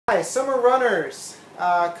Hi, summer runners.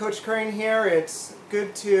 Coach Crane here. It's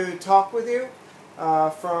good to talk with you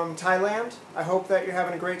from Thailand. I hope that you're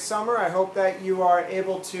having a great summer. I hope that you are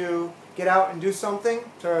able to get out and do something,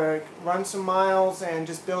 to run some miles and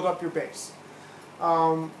just build up your base.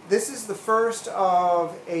 This is the first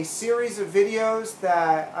of a series of videos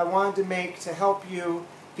that I wanted to make to help you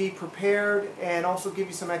be prepared and also give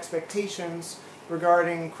you some expectations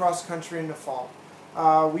regarding cross-country in the fall.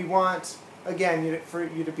 We want, again, for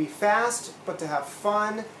you to be fast, but to have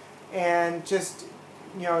fun and just,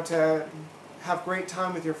 to have great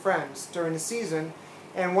time with your friends during the season.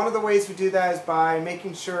 And one of the ways we do that is by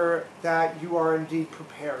making sure that you are indeed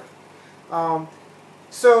prepared.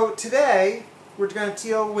 So today, we're going to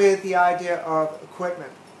deal with the idea of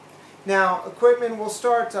equipment. Now, equipment, we'll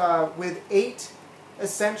start with 8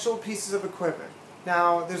 essential pieces of equipment.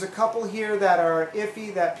 Now, there's a couple here that are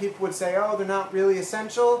iffy, that people would say, oh, they're not really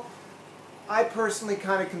essential. I personally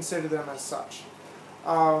kind of consider them as such.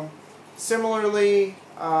 Similarly,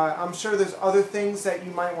 I'm sure there's other things that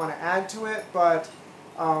you might want to add to it, but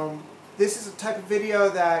this is a type of video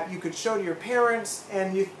that you could show to your parents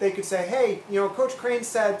and they could say, hey, Coach Crane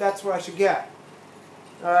said that's what I should get.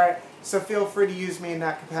 Alright, so feel free to use me in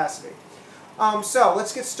that capacity. So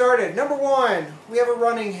let's get started. Number 1, we have a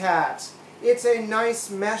running hat. It's a nice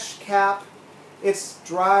mesh cap. It's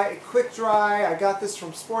dry, quick dry. I got this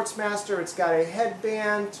from Sportsmaster. It's got a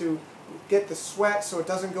headband to get the sweat so it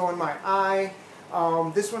doesn't go in my eye.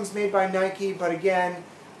 This one's made by Nike, but again,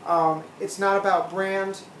 it's not about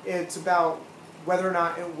brand. It's about whether or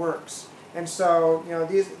not it works. And so,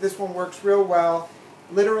 this one works real well.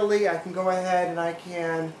 Literally, I can go ahead and I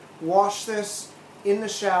can wash this in the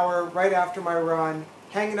shower right after my run,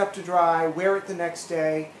 hang it up to dry, wear it the next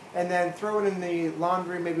day, and then throw it in the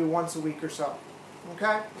laundry maybe once a week or so.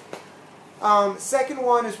 Okay? Second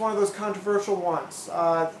one is one of those controversial ones.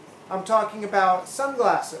 I'm talking about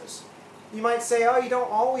sunglasses. You might say, oh, you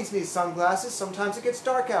don't always need sunglasses. Sometimes it gets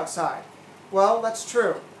dark outside. Well, that's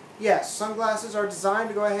true. Yes, sunglasses are designed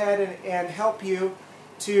to go ahead and help you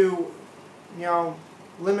to,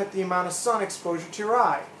 limit the amount of sun exposure to your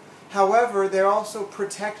eye. However, they also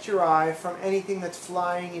protect your eye from anything that's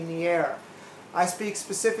flying in the air. I speak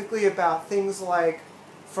specifically about things like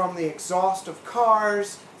from the exhaust of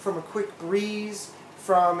cars, from a quick breeze,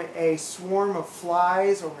 from a swarm of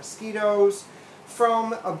flies or mosquitoes,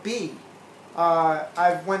 from a bee.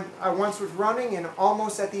 I once was running, and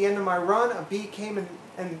almost at the end of my run, a bee came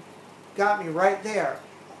and got me right there.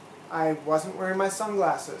 I wasn't wearing my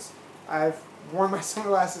sunglasses. I've worn my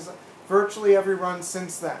sunglasses virtually every run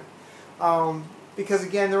since then. Because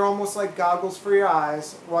again, they're almost like goggles for your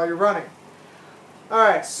eyes while you're running.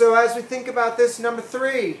 Alright, so as we think about this, number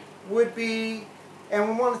 3 would be, and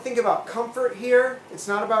we want to think about comfort here. It's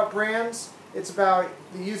not about brands. It's about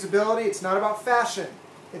the usability. It's not about fashion.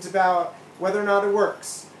 It's about whether or not it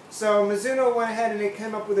works. So Mizuno went ahead and they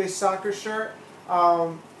came up with a soccer shirt.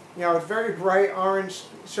 It's a very bright orange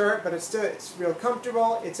shirt, but it's real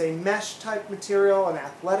comfortable. It's a mesh type material, an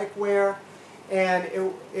athletic wear, and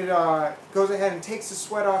it goes ahead and takes the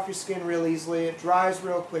sweat off your skin real easily. It dries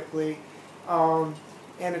real quickly,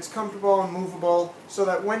 and it's comfortable and movable, so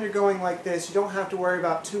that when you're going like this, you don't have to worry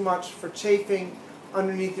about too much for chafing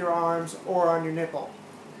underneath your arms or on your nipple.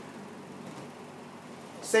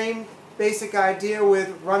 Same basic idea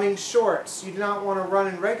with running shorts. You do not want to run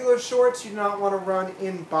in regular shorts. You do not want to run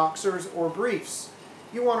in boxers or briefs.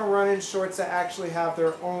 You want to run in shorts that actually have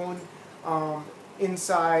their own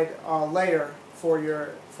inside layer for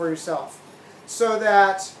yourself, so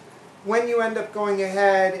that when you end up going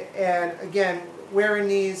ahead and again wearing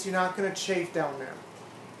these, you're not going to chafe down there,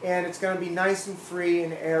 and it's going to be nice and free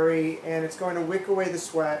and airy, and it's going to wick away the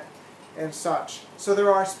sweat and such. So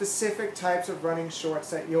there are specific types of running shorts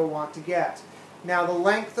that you'll want to get. Now, the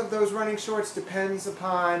length of those running shorts depends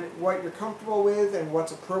upon what you're comfortable with and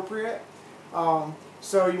what's appropriate.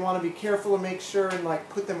 So you want to be careful and make sure and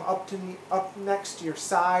put them up next to your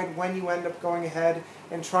side when you end up going ahead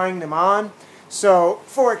and trying them on. So,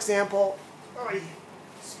 for example,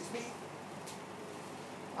 excuse me,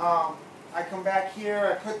 I come back here,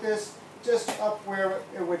 I put this just up where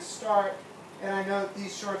it would start, and I know that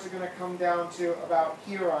these shorts are going to come down to about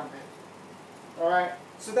here on me. Alright?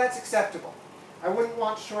 So that's acceptable. I wouldn't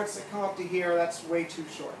want shorts that come up to here. That's way too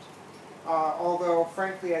short. Although,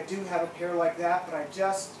 frankly, I do have a pair like that, but I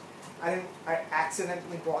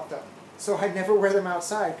accidentally bought them. So I never wear them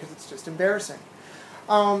outside because it's just embarrassing.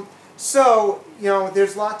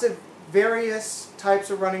 There's lots of various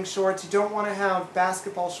types of running shorts. You don't want to have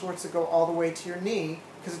basketball shorts that go all the way to your knee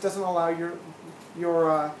because it doesn't allow your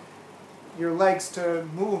legs to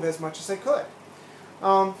move as much as they could.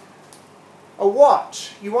 A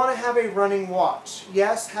watch. You want to have a running watch.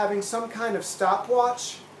 Yes, having some kind of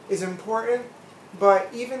stopwatch is important, but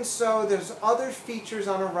even so, there's other features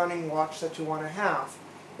on a running watch that you want to have.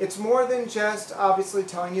 It's more than just obviously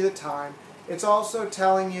telling you the time. It's also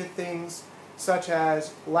telling you things such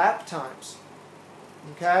as lap times.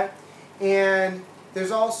 Okay? And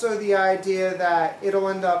there's also the idea that it'll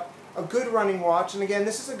end up a good running watch, and again,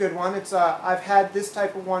 this is a good one. It's I've had this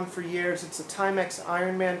type of one for years. It's a Timex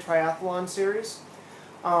Ironman Triathlon series.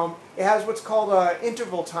 It has what's called an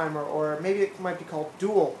interval timer, or maybe it might be called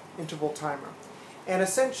dual interval timer. And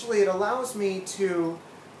essentially it allows me to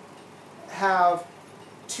have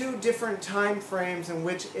two different time frames in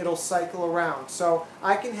which it'll cycle around. So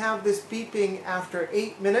I can have this beeping after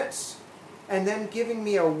 8 minutes and then giving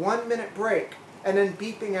me a 1 minute break, and then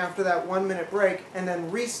beeping after that 1 minute break, and then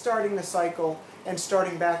restarting the cycle and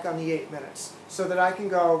starting back on the 8 minutes. So that I can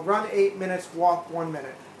go run 8 minutes, walk 1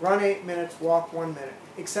 minute, run 8 minutes, walk 1 minute,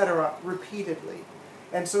 etc. repeatedly.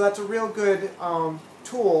 And so that's a real good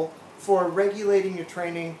tool for regulating your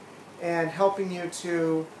training and helping you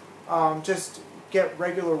to just get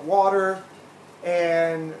regular water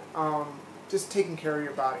and just taking care of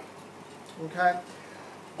your body. Okay?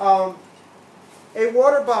 A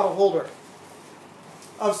water bottle holder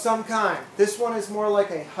of some kind. This one is more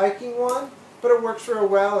like a hiking one, but it works real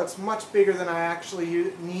well. It's much bigger than I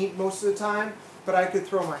actually need most of the time, but I could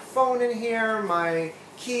throw my phone in here, my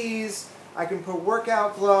keys, I can put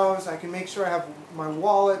workout gloves, I can make sure I have my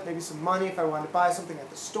wallet, maybe some money if I wanted to buy something at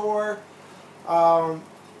the store.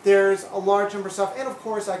 There's a large number of stuff, and of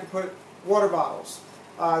course I could put water bottles.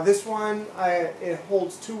 This one, it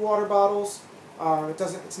holds 2 water bottles.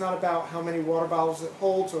 It's not about how many water bottles it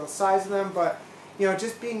holds or the size of them, but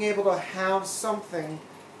just being able to have something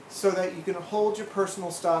so that you can hold your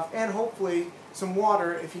personal stuff and hopefully some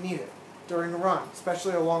water if you need it during a run,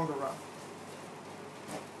 especially a longer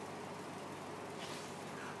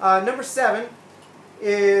run. Number 7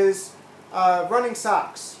 is running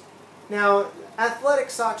socks. Now,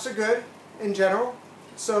 athletic socks are good in general,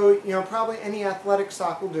 so probably any athletic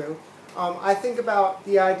sock will do. I think about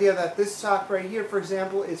the idea that this sock right here, for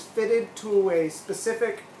example, is fitted to a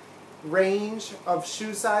specific range of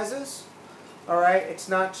shoe sizes. Alright, it's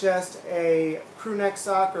not just a crew neck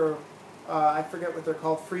sock, or I forget what they're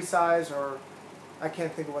called, free size, or I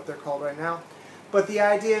can't think of what they're called right now. But the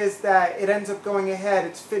idea is that it ends up going ahead,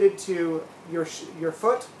 it's fitted to your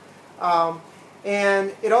foot.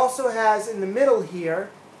 And it also has in the middle here,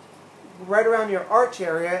 right around your arch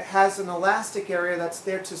area, it has an elastic area that's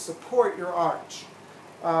there to support your arch.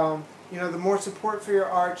 The more support for your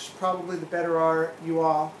arch, probably the better you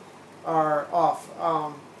all are off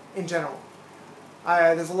in general.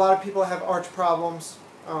 There's a lot of people that have arch problems,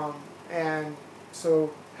 and so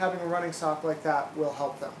having a running sock like that will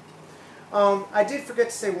help them. I did forget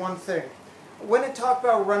to say one thing. When I talk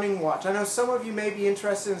about running watch, I know some of you may be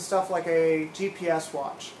interested in stuff like a GPS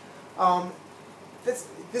watch. This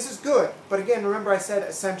is good, but again, remember I said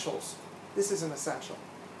essentials. This isn't essential.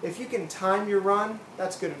 If you can time your run,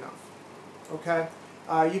 that's good enough. Okay?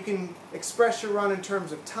 You can express your run in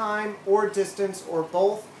terms of time or distance or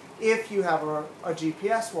both if you have a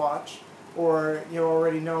GPS watch or you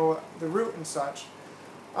already know the route and such.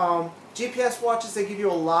 GPS watches, they give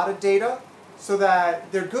you a lot of data so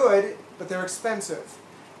that they're good, but they're expensive.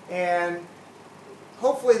 And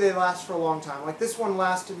hopefully they last for a long time. Like this one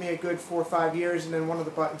lasted me a good 4 or 5 years, and then one of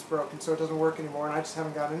the buttons broke, and so it doesn't work anymore, and I just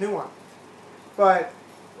haven't got a new one. But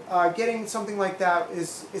getting something like that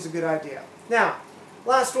is a good idea. Now,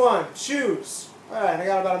 last one, shoes. Alright, I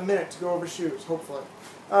got about a minute to go over shoes, hopefully.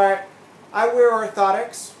 Alright, I wear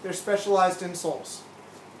orthotics. They're specialized insoles.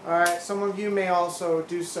 Alright, some of you may also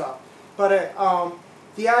do so. But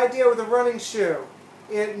the idea with a running shoe,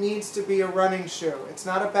 it needs to be a running shoe. It's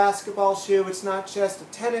not a basketball shoe, it's not just a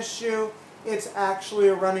tennis shoe, it's actually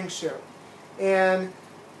a running shoe. And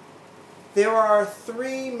there are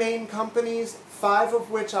 3 main companies, 5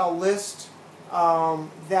 of which I'll list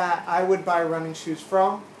that I would buy running shoes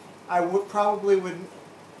from. I would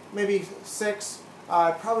maybe 6.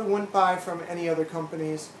 I probably wouldn't buy from any other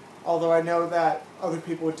companies, although I know that other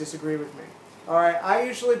people would disagree with me. Alright, I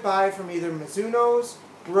usually buy from either Mizuno's,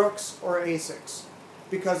 Brooks, or Asics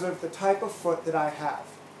because of the type of foot that I have.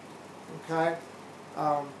 Okay?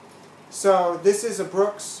 So this is a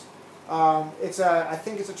Brooks. I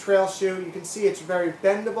think it's a trail shoe. You can see it's very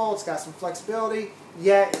bendable, it's got some flexibility,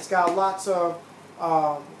 yet it's got lots of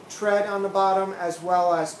tread on the bottom as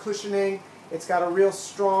well as cushioning. It's got a real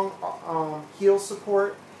strong heel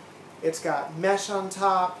support. It's got mesh on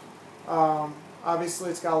top. Obviously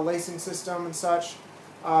it's got a lacing system and such.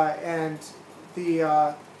 And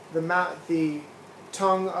the the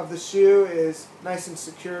tongue of the shoe is nice and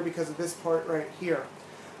secure because of this part right here.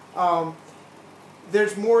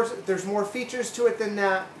 There's more features to it than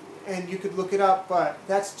that, and you could look it up, but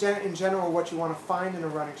that's in general what you want to find in a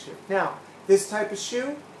running shoe. Now, this type of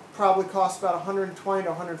shoe probably costs about $120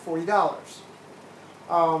 to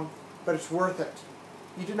 $140, but it's worth it.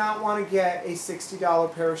 You do not want to get a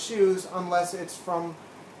 $60 pair of shoes unless it's from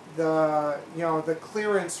the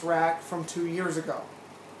clearance rack from 2 years ago.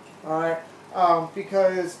 All right,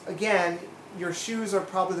 because again, your shoes are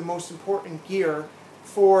probably the most important gear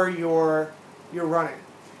for your running.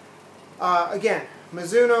 Again,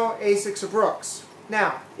 Mizuno, Asics, or Brooks.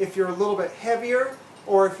 Now, if you're a little bit heavier,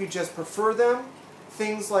 or if you just prefer them,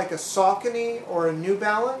 things like a Saucony or a New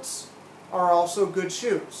Balance are also good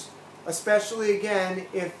shoes. Especially, again,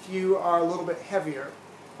 if you are a little bit heavier.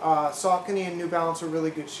 Saucony and New Balance are really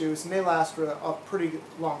good shoes, and they last for a pretty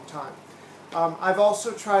long time. I've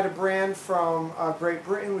also tried a brand from Great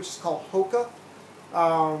Britain, which is called Hoka,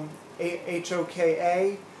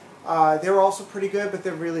 H-O-K-A. They're also pretty good, but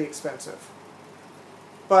they're really expensive.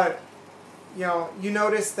 But, you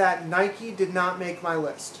notice that Nike did not make my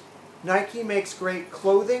list. Nike makes great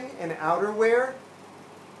clothing and outerwear,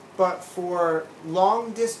 but for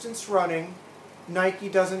long distance running, Nike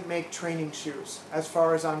doesn't make training shoes, as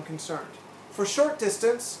far as I'm concerned. For short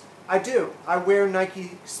distance, I do. I wear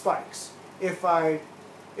Nike spikes if I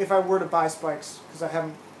were to buy spikes, because I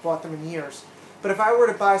haven't bought them in years. But if I were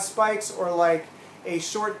to buy spikes or like a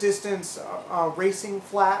short distance racing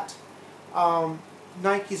flat,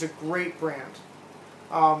 Nike's a great brand.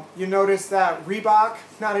 You notice that Reebok,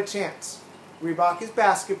 not a chance. Reebok is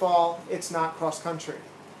basketball, it's not cross country.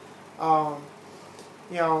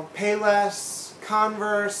 Payless,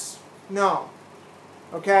 Converse, no.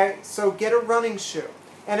 Okay, so get a running shoe.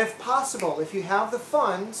 And if possible, if you have the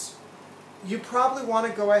funds, you probably want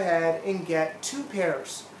to go ahead and get 2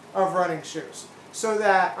 pairs of running shoes. So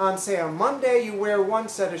that on, say, a Monday you wear one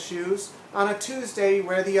set of shoes, on a Tuesday you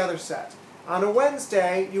wear the other set. On a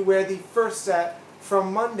Wednesday you wear the first set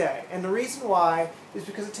from Monday. And the reason why is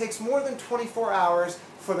because it takes more than 24 hours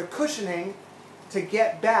for the cushioning to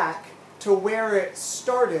get back to where it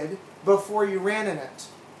started before you ran in it.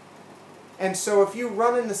 And so if you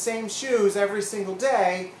run in the same shoes every single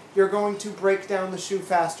day, you're going to break down the shoe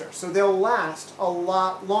faster. So they'll last a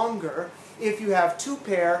lot longer if you have 2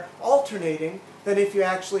 pair alternating than if you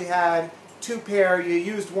actually had 2 pair, you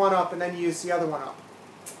used one up and then you used the other one up.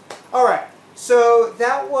 Alright, so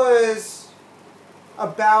that was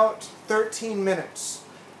about 13 minutes.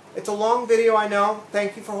 It's a long video, I know.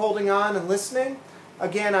 Thank you for holding on and listening.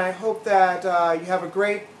 Again, I hope that you have a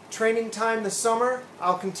great training time this summer.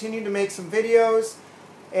 I'll continue to make some videos,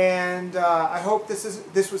 and I hope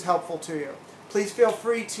this was helpful to you. Please feel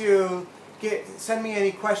free to send me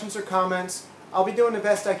any questions or comments. I'll be doing the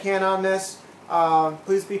best I can on this.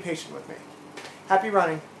 Please be patient with me. Happy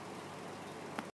running.